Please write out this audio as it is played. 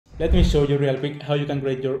let me show you real quick how you can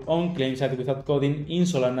create your own claim site without coding in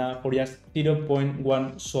Solana for just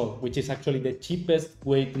 0.1 Sol, which is actually the cheapest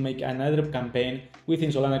way to make an airdrop campaign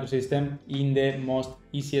within Solana ecosystem in the most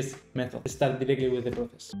easiest method. Let's start directly with the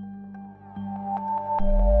process.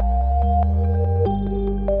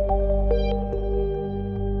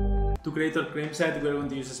 To create our claim site, we are going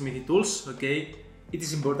to use Smithii tools, okay? It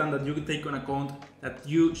is important that you take on account that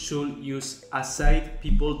you should use a site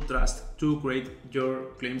people trust to create your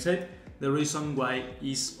claim site. The reason why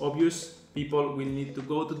is obvious. People will need to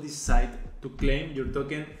go to this site to claim your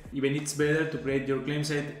token. Even it's better to create your claim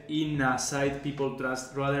site in a site people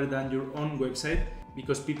trust rather than your own website,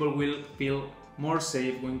 because people will feel more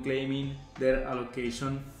safe when claiming their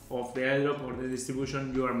allocation of the airdrop or the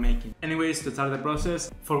distribution you are making. Anyways, to start the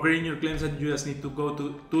process, for creating your claim site, you just need to go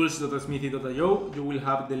to tools.smithii.io. You will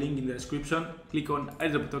have the link in the description. Click on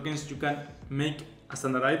airdrop tokens. You can make a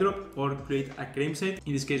standard airdrop or create a claim site.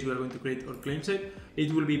 In this case, we are going to create our claim site.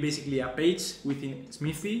 It will be basically a page within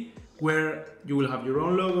Smithii where you will have your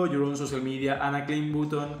own logo, your own social media, and a claim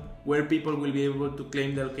button where people will be able to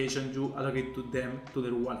claim the allocation you allocate to them to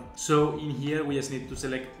their wallet. So in here, we just need to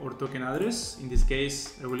select our token address. In this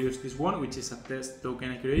case, I will use this one, which is a test token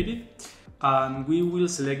I created. And we will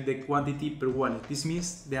select the quantity per wallet. This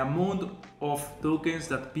means the amount of tokens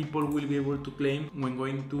that people will be able to claim when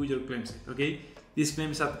going to your claim site, okay? This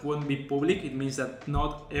claim site won't be public. It means that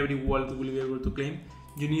not every wallet will be able to claim.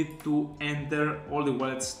 You need to enter all the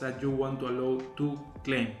wallets that you want to allow to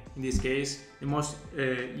claim. In this case, the most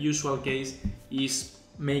usual case is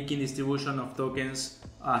making distribution of tokens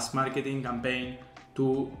as marketing campaign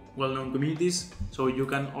to well-known communities. So you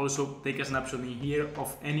can also take a snapshot in here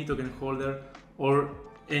of any token holder or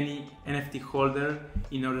any NFT holder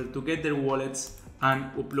in order to get their wallets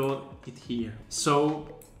and upload it here.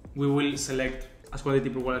 So we will select as quantity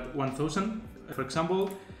per wallet 1000, for example,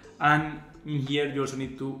 and in here you also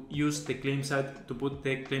need to use the claim site to put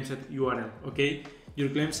the claim site URL, okay? Your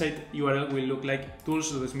claim site URL will look like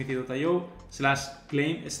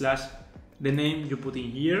tools.smithii.io/claim/ the name you put in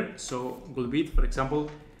here, so will be, for example,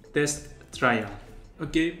 test trial,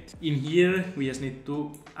 okay? In here we just need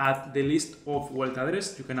to add the list of wallet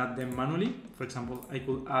address. You can add them manually. For example, I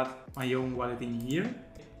could add my own wallet in here,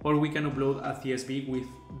 or we can upload a CSV with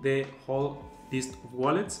the whole list of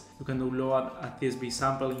wallets. You can upload a CSV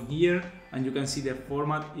sample in here and you can see the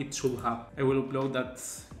format it should have. I will upload that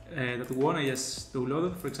one I just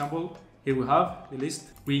downloaded. For example, here we have the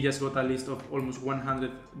list. We just got a list of almost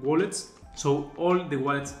 100 wallets. So all the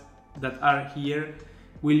wallets that are here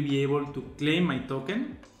will be able to claim my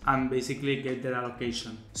token and basically get their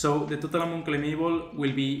allocation. So the total amount claimable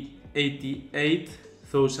will be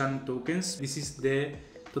 88,000 tokens. This is the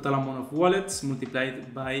total amount of wallets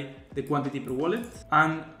multiplied by the quantity per wallet,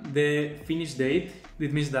 and the finish date.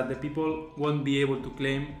 It means that the people won't be able to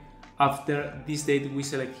claim after this date we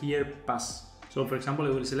select here pass. So for example,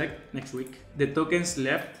 I will select next week. The tokens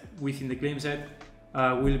left within the claim site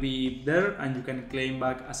will be there, and you can claim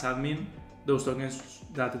back as admin those tokens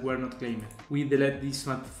that were not claimed. We delete this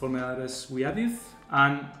format address we added,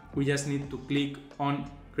 and we just need to click on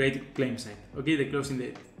create claim site. Okay, the closing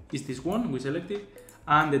date is this one we selected,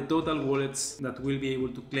 and the total wallets that will be able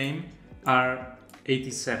to claim are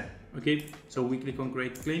 87. Okay, so we click on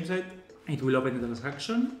create claim site. It will open the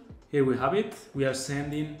transaction. Here we have it. We are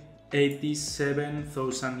sending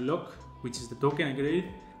 87,000 LOC, which is the token I created,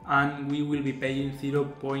 and we will be paying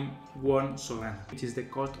 0.1 Solana, which is the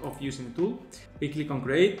cost of using the tool. We click on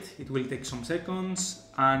create. It will take some seconds,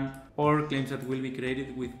 and our claim site will be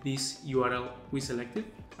created with this URL we selected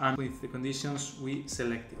and with the conditions we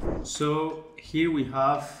selected. So here we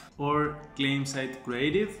have our claim site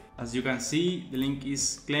created. As you can see, the link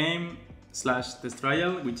is claim/test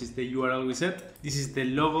trial, which is the URL we set. This is the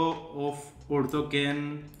logo of our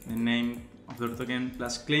token, the name of the token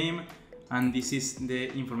plus claim, and this is the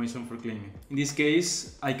information for claiming. In this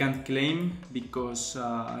case, I can't claim because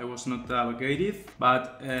I was not allocated,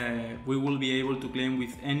 but we will be able to claim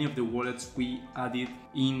with any of the wallets we added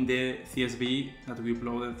in the CSV that we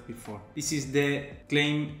uploaded before. This is the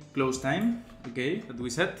claim close time, okay, that we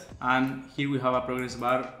set, and here we have a progress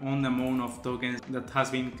bar on the amount of tokens that has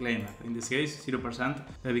been claimed. In this case, 0%,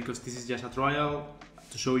 because this is just a trial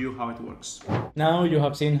to show you how it works. Now you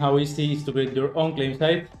have seen how easy it is to create your own claim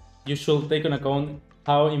site. You should take on account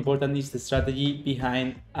how important is the strategy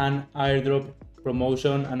behind an airdrop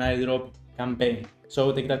promotion, an airdrop campaign.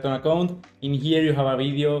 So take that on account. In here you have a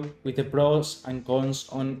video with the pros and cons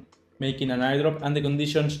on making an airdrop and the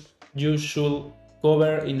conditions you should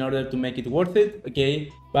cover in order to make it worth it,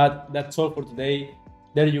 okay? But that's all for today.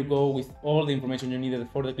 There you go with all the information you needed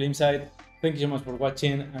for the claim site. Thank you so much for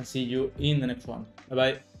watching and see you in the next one. Bye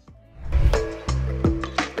bye.